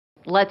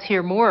Let's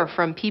hear more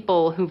from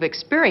people who've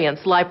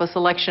experienced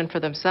liposuction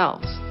for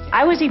themselves.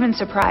 I was even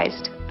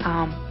surprised.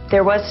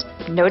 There was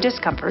no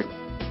discomfort.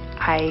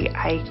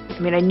 I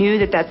mean, I knew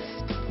that that's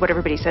what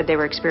everybody said they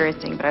were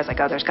experiencing, but I was like,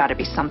 oh, there's got to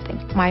be something.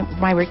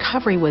 My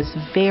recovery was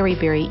very,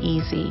 very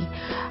easy.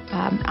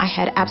 I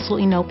had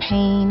absolutely no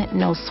pain,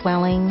 no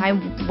swelling. I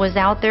was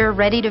out there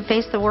ready to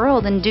face the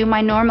world and do my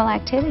normal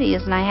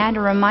activities, and I had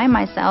to remind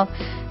myself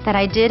that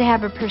I did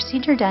have a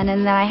procedure done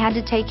and that I had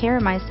to take care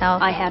of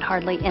myself. I had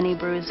hardly any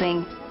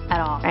bruising at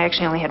all. I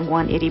actually only had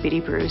one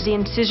itty-bitty bruise. The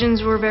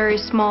incisions were very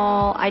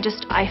small.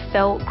 I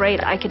felt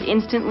great. I could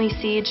instantly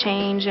see a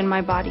change in my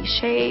body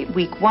shape.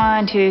 Week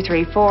 1, 2,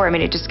 3, 4, I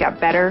mean, it just got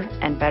better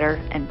and better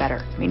and better.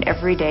 I mean,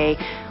 every day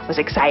was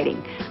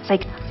exciting. It's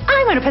like,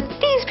 I'm going to put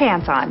these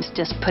pants on. I was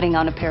just putting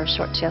on a pair of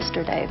shorts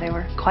yesterday. They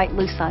were quite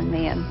loose on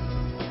me, and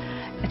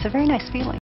it's a very nice feeling.